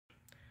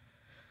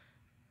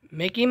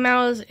Mickey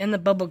Mouse and the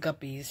Bubble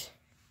Guppies.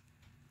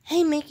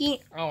 Hey,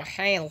 Mickey. Oh,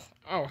 hey.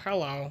 Oh,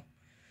 hello.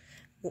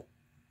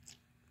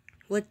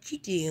 What you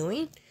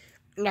doing?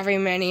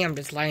 Nothing, Manny. I'm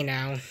just laying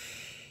down.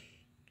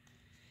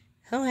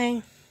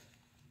 Okay.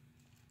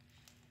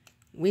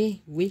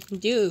 We can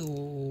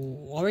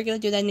do... Are we gonna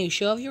do that new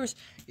show of yours?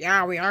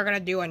 Yeah, we are gonna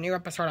do a new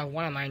episode of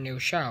one of my new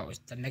shows,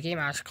 the Mickey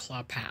Mouse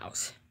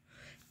Clubhouse.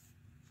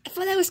 I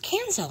thought that was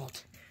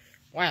canceled.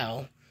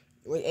 Well,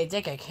 it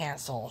did get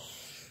canceled.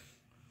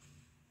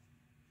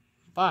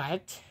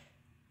 But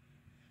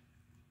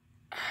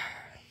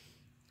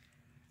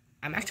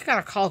I'm actually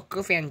gonna call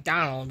Goofy and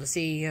Donald to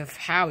see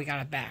how we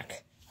got it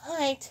back.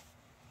 Alright.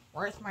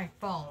 Where's my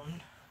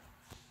phone?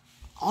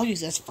 I'll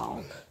use this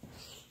phone.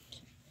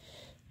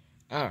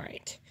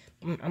 Alright.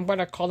 I'm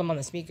gonna call them on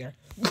the speaker.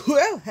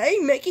 Well, hey,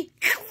 Mickey.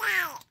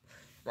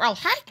 Well,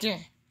 hi,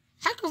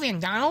 Goofy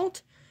and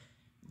Donald.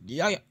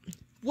 Yeah.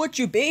 What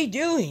you be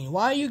doing?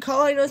 Why are you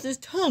calling us this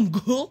time,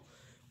 girl?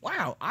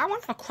 Wow, I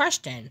want a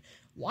question.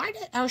 Why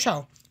did our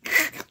show...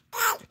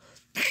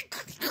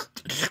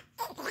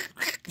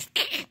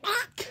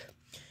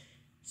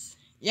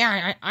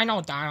 Yeah, I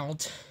know,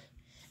 Donald.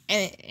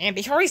 And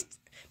before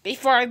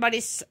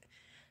everybody's...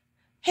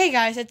 Hey,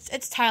 guys,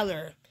 it's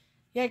Tyler.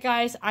 Yeah,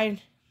 guys,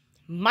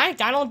 my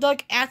Donald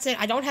Duck accent,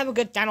 I don't have a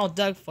good Donald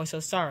Duck voice, so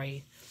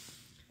sorry.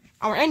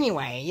 Oh,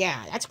 anyway,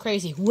 yeah, that's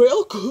crazy.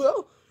 Well,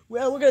 girl,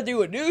 we're gonna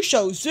do a new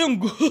show soon,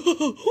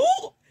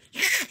 girl.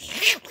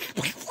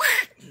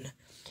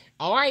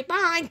 Alright,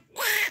 bye.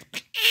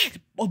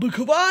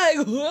 Goodbye,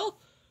 girl.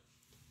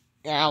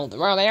 Yeah,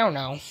 well, they don't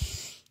know.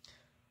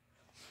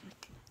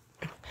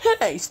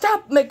 Hey,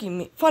 stop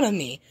making fun of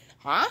me.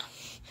 Huh?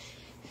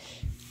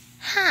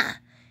 Huh.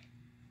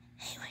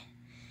 Hey,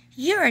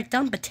 you're a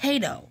dumb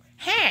potato.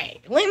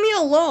 Hey, leave me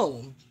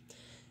alone.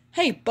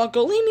 Hey,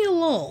 Bucko, leave me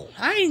alone.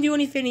 I didn't do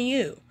anything to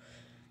you.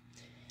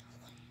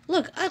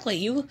 Look, ugly,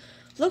 you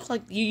look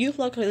like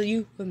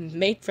you were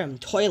made from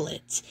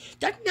toilets.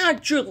 That's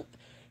not true.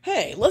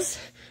 Hey,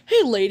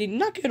 hey, lady,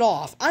 knock it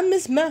off. My name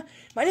is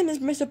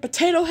Mr.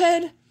 Potato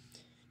Head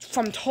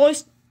from Toy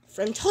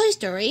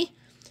Story.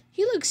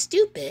 You look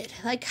stupid.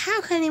 Like,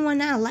 how can anyone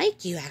not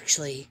like you,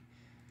 actually?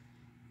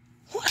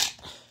 What?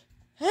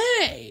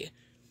 Hey,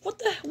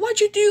 what'd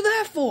you do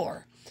that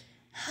for?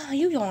 Oh,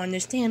 you don't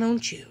understand,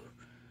 don't you?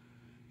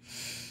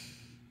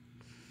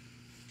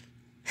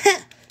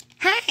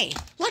 Hey,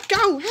 let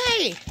go,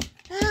 hey!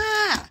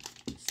 Ah!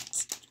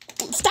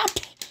 Stop!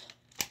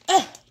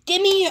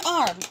 Give me your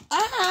arm!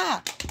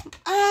 Ah!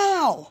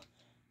 Ow!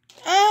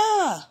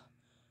 Ah!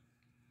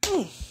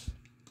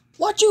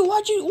 What?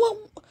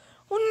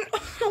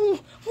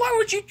 Why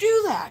would you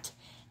do that?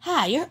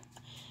 Hi,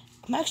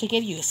 I'm actually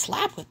giving you a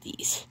slap with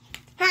these.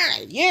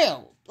 Hey,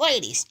 you!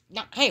 Ladies!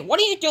 No, hey, what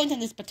are you doing to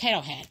this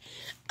potato head?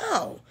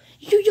 Oh,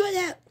 you're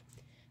that...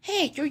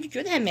 Hey,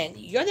 you're that man.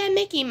 You're that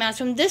Mickey Mouse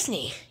from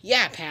Disney.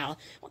 Yeah, pal.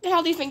 What the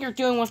hell do you think you're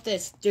doing with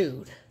this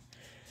dude?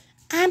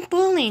 I'm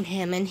bullying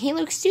him, and he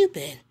looks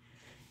stupid.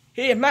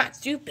 He is not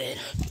stupid.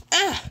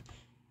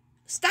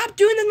 Stop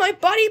doing this to my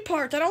body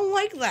parts. I don't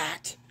like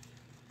that.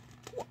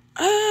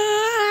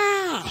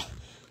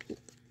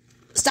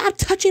 Stop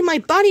touching my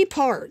body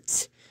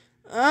parts.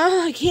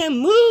 I can't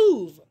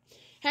move.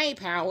 Hey,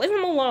 pal, leave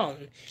him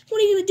alone.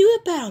 What are you going to do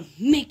about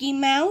him, Mickey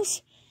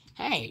Mouse?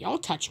 Hey,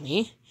 don't touch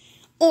me.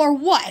 Or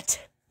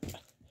what?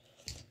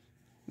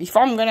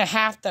 Before I'm gonna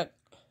have to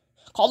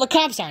call the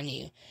cops on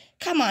you.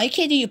 Come on, you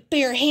can't do your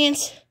bare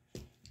hands.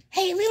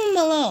 Hey, leave him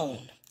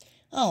alone.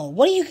 Oh,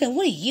 what are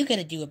you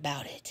gonna do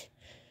about it?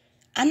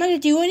 I'm not gonna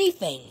do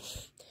anything.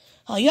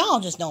 Oh, y'all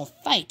just don't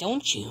fight,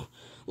 don't you?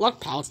 Look,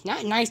 pal, it's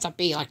not nice to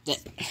be like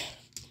this.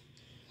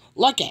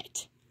 Look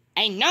it.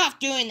 Enough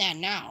doing that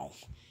now.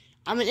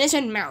 I'm an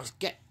innocent mouse.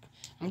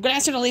 I'm gonna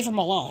ask you to leave him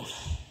alone.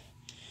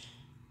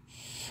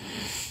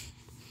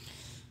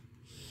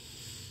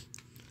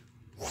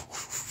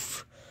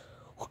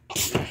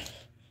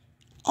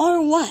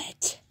 Or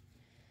what?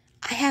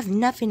 I have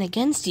nothing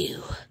against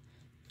you.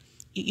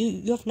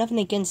 You have nothing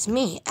against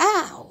me.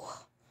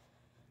 Ow!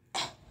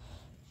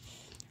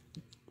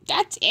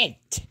 That's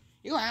it.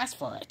 You asked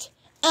for it.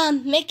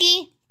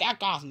 Mickey?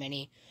 Back off,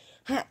 Minnie.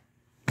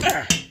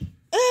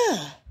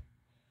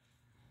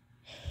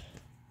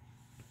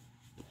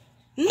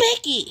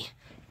 Mickey!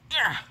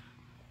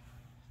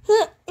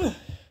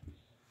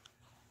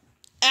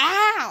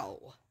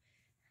 Ow!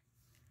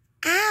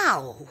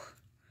 Ow!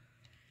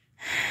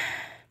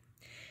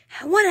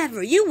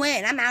 Whatever, you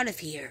win. I'm out of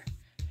here.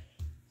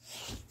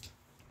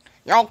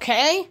 You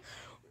okay?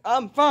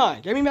 I'm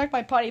fine. Give me back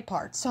my potty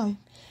parts. So,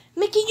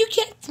 Mickey, you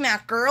can't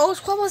smack girls.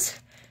 What was...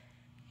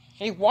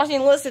 He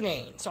wasn't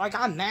listening, so I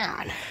got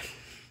mad.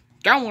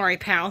 Don't worry,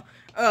 pal.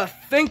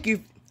 Thank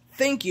you.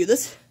 Thank you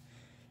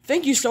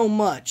so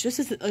much. This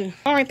is...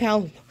 Alright,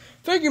 pal.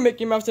 Thank you,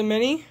 Mickey Mouse and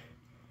Minnie.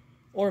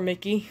 Or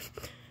Mickey.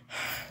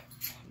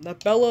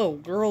 That Bella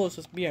girl is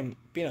just being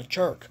a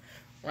jerk.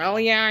 Well,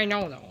 yeah, I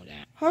know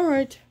that.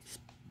 Alright.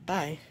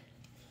 Bye.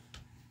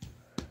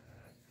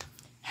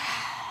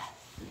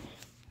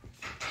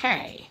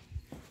 Hey.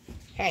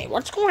 Hey,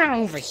 what's going on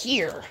over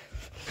here?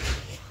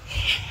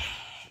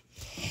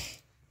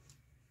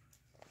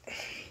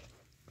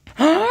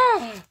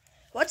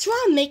 What's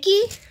wrong,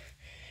 Mickey?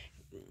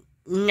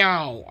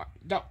 No,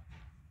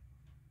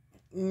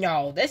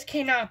 this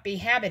cannot be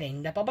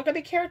happening. The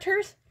Bubblegummy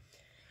characters?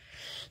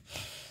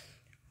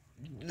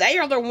 They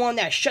are the one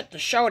that shut the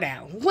show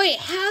down. Wait,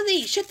 how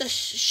they shut the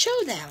show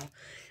down?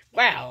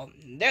 Well,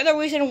 they're the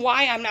reason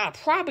why I'm not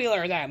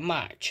popular that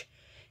much.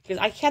 Because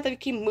I have to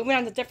keep moving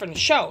on to different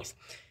shows.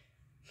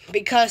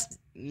 Because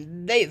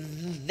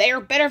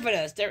they're better than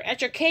us. They're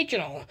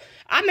educational.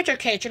 I'm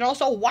educational,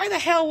 so why the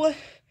hell would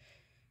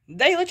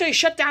they literally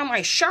shut down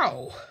my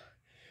show?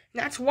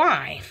 That's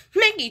why.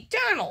 Mickey,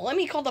 Donald, let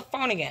me call the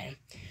phone again.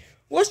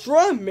 What's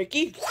wrong,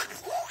 Mickey?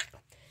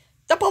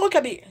 The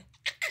Bubblegummy.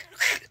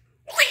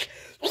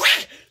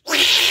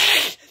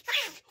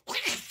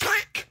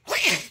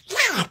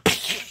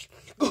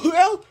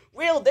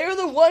 Well, they're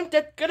the one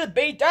that's gonna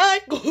be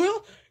dying.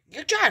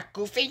 Good job,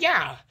 Goofy,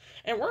 yeah.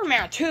 And we're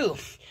mad too.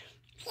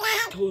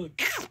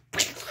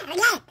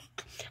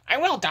 I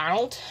will,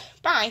 Donald.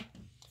 Bye.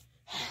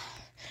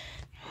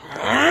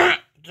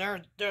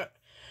 They're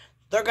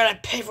gonna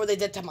pay for what they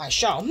did to my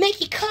show.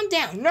 Mickey, calm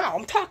down. No,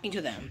 I'm talking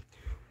to them.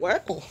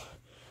 Well,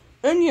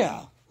 and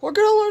yeah, we're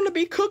gonna learn to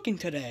be cooking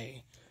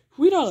today.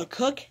 We know how to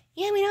cook.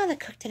 Yeah, we know how to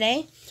cook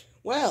today.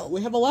 Well,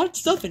 we have a lot of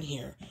stuff in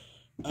here.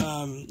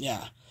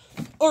 Yeah.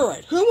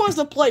 Alright, who wants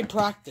to play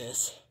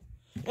practice?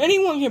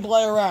 Anyone can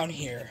play around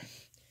here.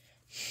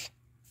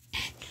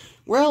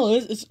 Well,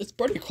 it's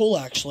pretty cool,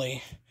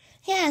 actually.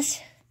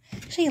 Yes.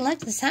 So you like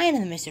the design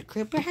of it, Mr.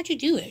 Cooper. How'd you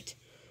do it?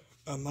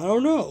 I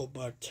don't know,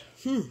 but,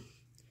 You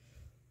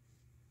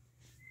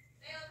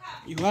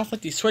have,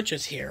 like, these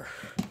switches here.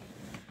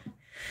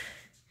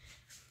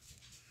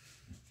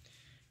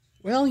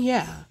 Well,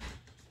 yeah.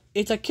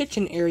 It's a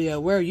kitchen area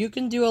where you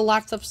can do a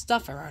lot of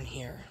stuff around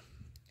here.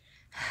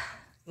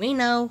 We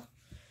know.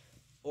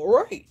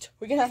 Alright,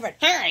 we can have it.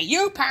 Hey,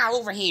 you pal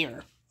over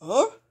here.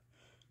 Huh?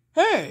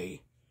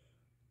 Hey,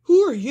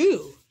 who are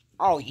you?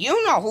 Oh,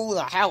 you know who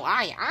the hell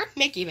I am. I'm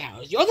Mickey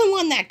Mouse. You're the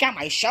one that got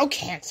my show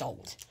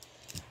canceled.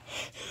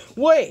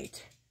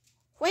 Wait,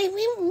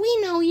 we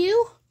know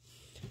you.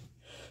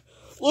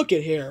 look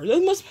at here.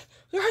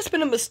 There has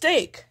been a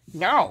mistake.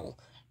 No,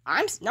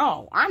 I'm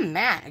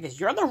mad because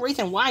you're the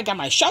reason why I got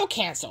my show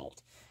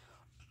canceled.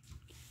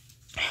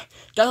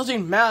 That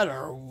doesn't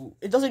matter.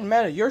 It doesn't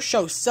matter. Your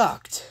show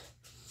sucked.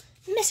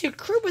 Mr.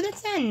 Kruber,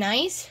 that's not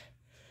nice.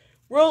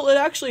 Well, it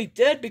actually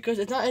did because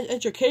it's not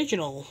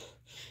educational.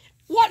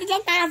 What? It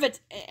doesn't matter if it's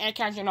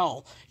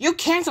educational. You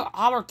canceled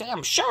our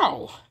damn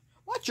show.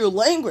 What's your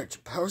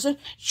language, person?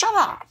 Shut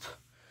up.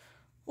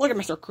 Look at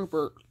Mr.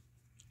 Cooper.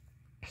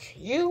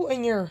 You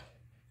and your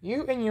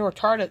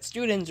retarded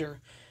students are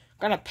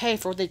gonna pay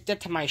for what they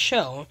did to my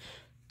show.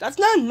 That's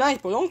not nice,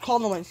 but don't call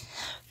them like...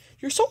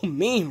 You're so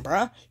mean,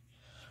 bruh.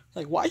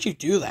 Like, why'd you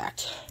do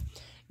that?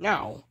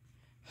 No.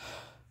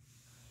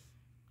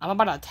 I'm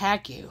about to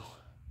attack you.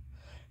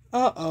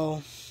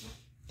 Uh-oh.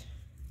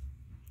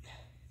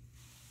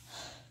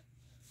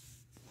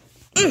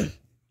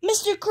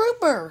 Mr.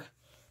 Kruber!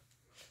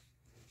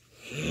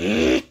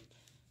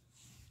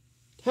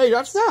 Hey,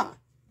 that's not...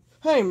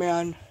 Hey,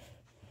 man,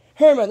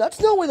 that's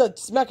no way to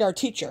smack our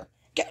teacher.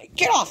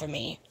 Get off of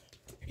me.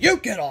 You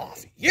get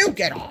off. You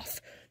get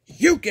off.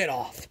 You get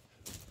off.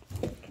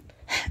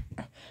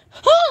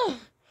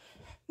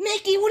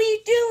 Mickey, what are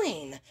you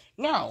doing?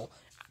 No,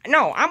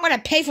 I'm gonna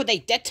pay for what they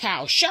did to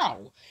our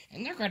show,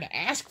 and they're gonna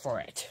ask for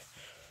it.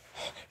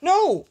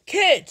 No,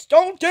 kids,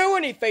 don't do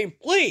anything,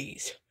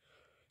 please.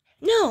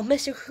 No,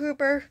 Mr.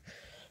 Kruber.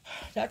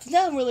 That's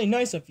not really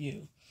nice of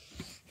you.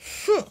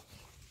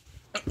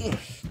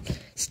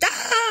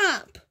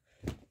 Stop!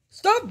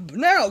 Stop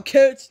now,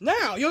 kids.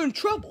 Now, you're in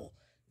trouble.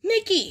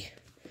 Mickey!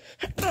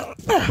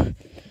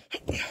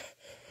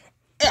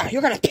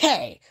 You're gonna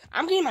pay.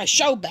 I'm getting my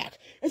show back.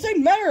 It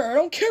doesn't matter. I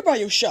don't care about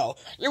your show.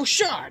 You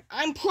should.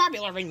 I'm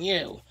popular than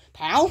you,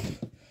 pal.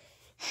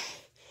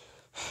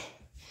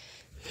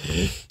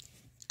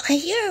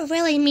 You're a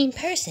really mean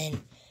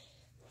person.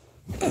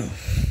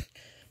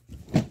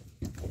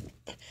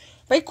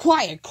 Be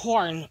quiet,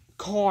 cornbread.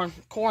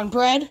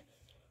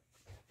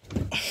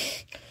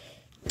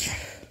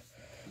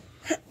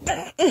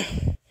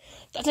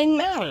 Doesn't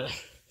matter.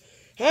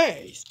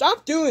 Hey,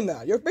 stop doing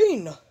that. You're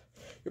being an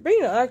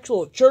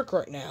actual jerk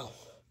right now.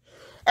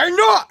 I'm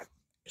not.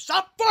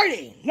 Stop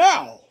fighting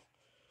now.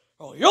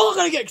 Oh, you're all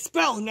gonna get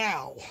expelled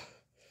now.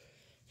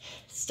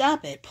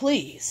 Stop it,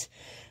 please.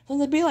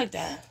 Don't be like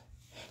that.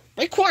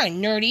 Be quiet,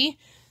 nerdy.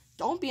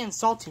 Don't be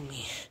insulting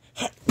me.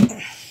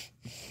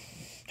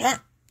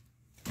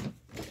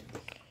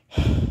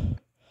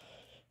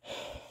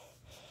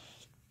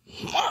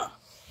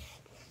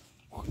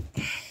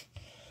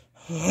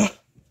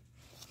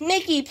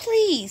 Mickey,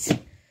 please.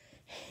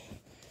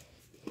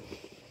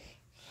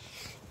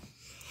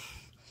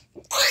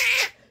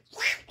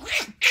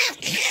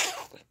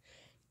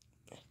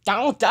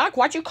 Donald Duck,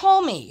 why'd you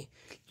call me?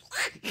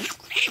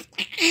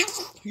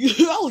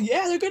 Oh,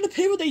 yeah, they're gonna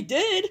pay what they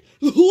did.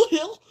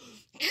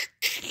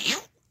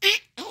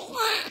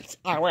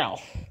 I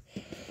will.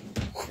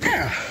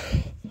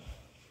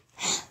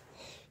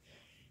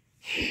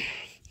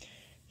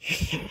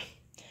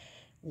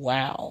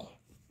 Wow.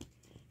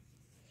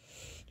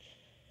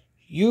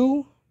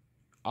 You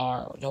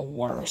are the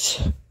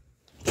worst.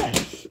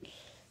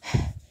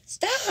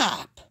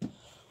 Stop!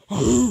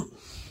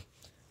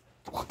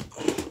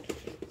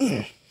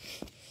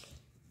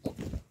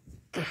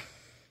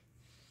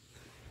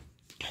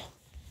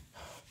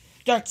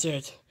 That's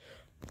it.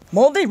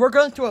 Moldy, we're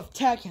going to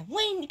attack him.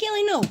 Wait,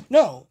 Gilly, no.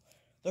 No.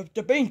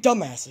 They're being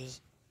dumbasses.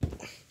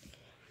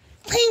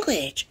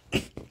 Language!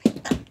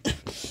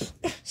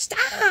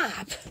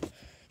 Stop!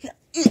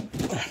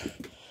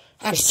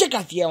 I'm sick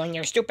of you and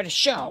your stupid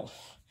show.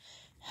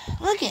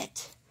 Look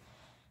it.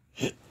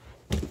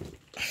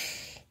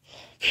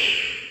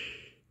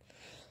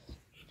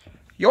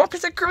 You're a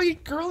piece of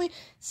girly.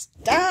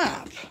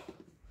 Stop!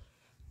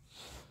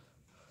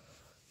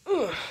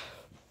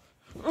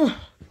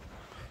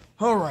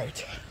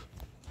 Alright.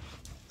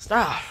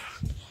 Stop.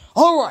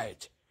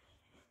 Alright.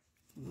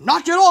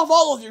 Knock it off,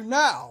 all of you,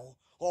 now.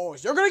 Or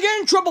you're gonna get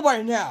in trouble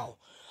right now.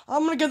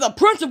 I'm gonna get the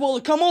principal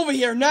to come over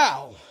here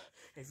now.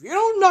 If you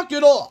don't knock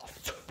it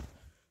off.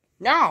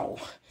 Now.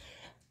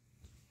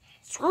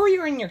 Screw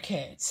you and your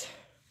kids.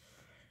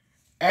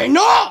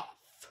 Enough!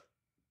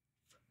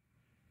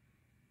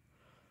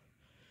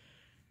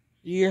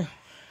 You.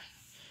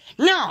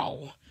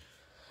 Now.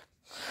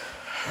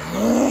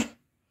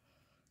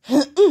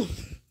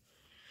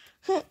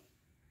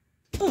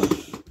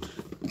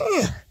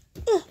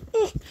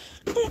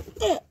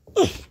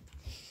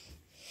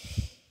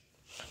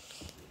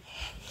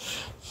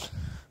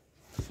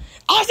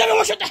 I'll tell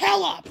everyone shut the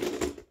hell up!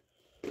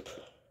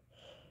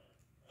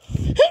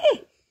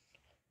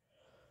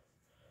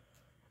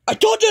 I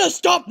told you to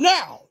stop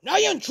now! Now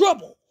you're in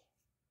trouble!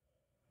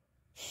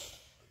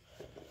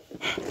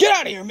 Get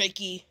out of here,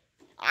 Mickey!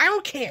 I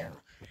don't care.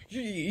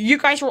 You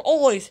guys will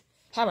always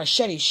have a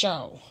shitty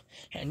show.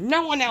 And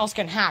no one else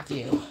can have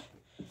you.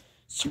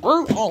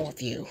 Screw all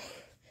of you.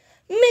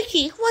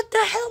 Mickey, what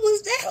the hell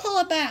was that all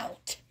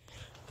about?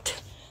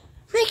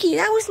 Mickey,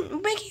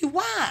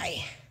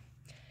 why?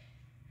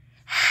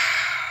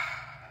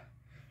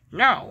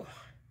 No.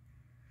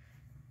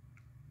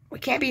 We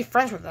can't be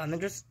friends with them.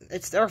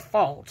 It's their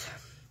fault.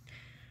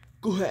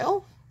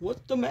 Well,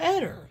 what's the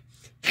matter?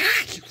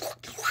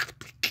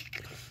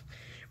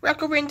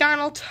 Welcome in,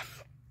 Donald.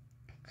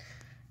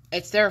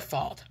 It's their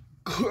fault.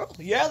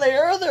 Yeah, they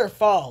are their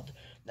fault.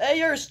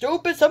 They are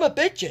stupid son of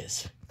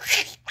bitches.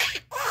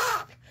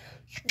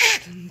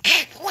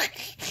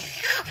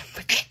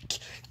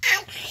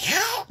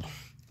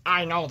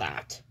 I know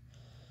that.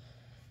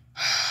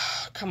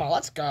 Come on,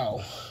 let's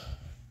go.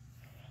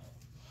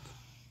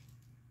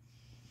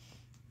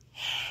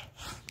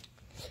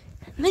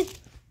 Mickey,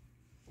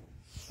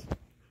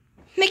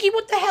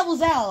 what the hell was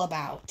that all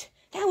about?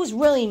 That was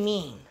really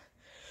mean.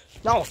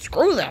 No,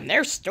 screw them.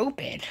 They're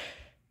stupid.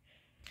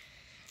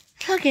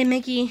 Okay,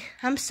 Mickey,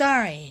 I'm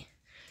sorry.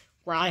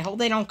 Well, I hope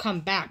they don't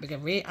come back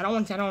because I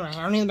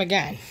don't need them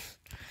again.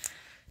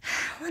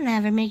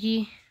 Whatever,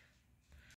 Mickey.